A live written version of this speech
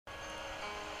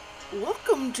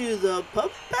Welcome to the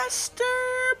Pupmaster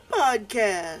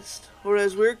Podcast, or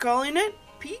as we're calling it,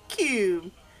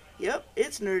 PQ. Yep,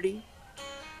 it's nerdy.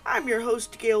 I'm your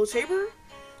host, Gail Tabor,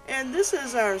 and this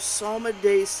is our Psalm a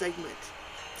Day segment.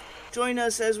 Join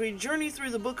us as we journey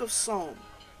through the book of Psalm,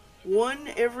 one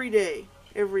every day,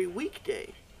 every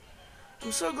weekday.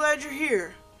 I'm so glad you're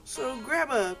here, so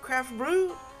grab a craft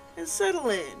brew and settle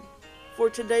in for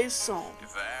today's Psalm.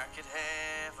 If I could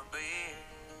have a beer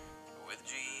with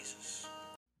Jesus.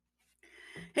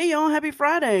 Hey y'all, happy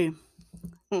Friday.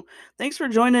 Thanks for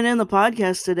joining in the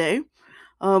podcast today.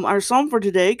 Our psalm for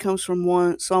today comes from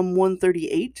Psalm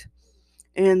 138,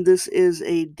 and this is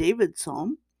a David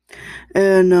psalm.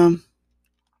 And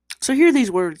so hear these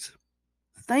words: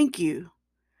 Thank you.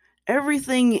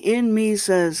 Everything in me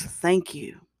says thank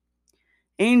you.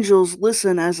 Angels,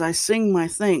 listen as I sing my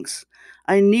thanks.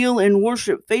 I kneel in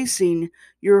worship facing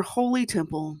your holy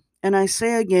temple, and I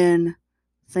say again,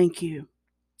 thank you.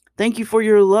 Thank you for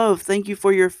your love. Thank you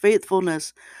for your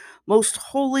faithfulness. Most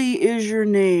holy is your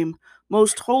name.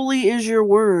 Most holy is your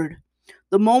word.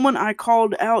 The moment I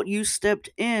called out, you stepped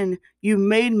in. You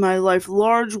made my life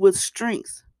large with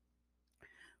strength.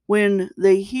 When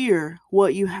they hear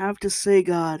what you have to say,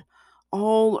 God,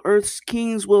 all earth's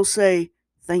kings will say,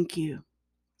 thank you.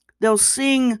 They'll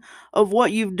sing of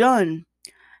what you've done.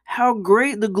 How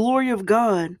great the glory of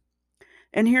God.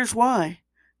 And here's why: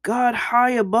 God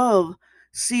high above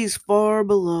sees far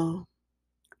below.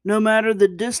 No matter the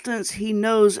distance, He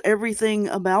knows everything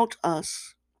about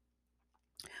us.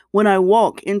 When I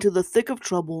walk into the thick of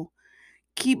trouble,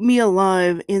 keep me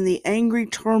alive in the angry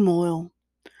turmoil.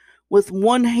 With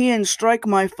one hand strike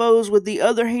my foes, with the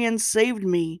other hand saved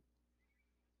me.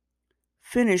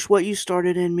 Finish what you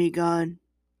started in me, God.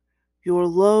 Your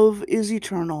love is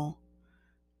eternal.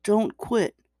 Don't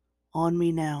quit on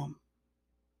me now.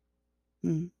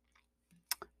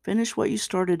 Finish what you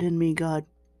started in me, God.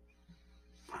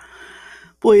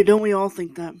 Boy, don't we all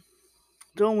think that?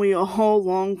 Don't we all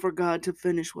long for God to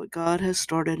finish what God has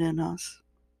started in us?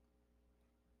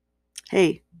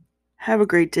 Hey, have a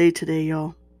great day today,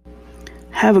 y'all.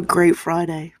 Have a great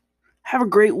Friday. Have a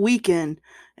great weekend,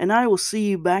 and I will see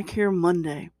you back here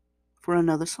Monday for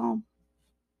another psalm.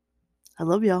 I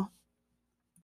love y'all.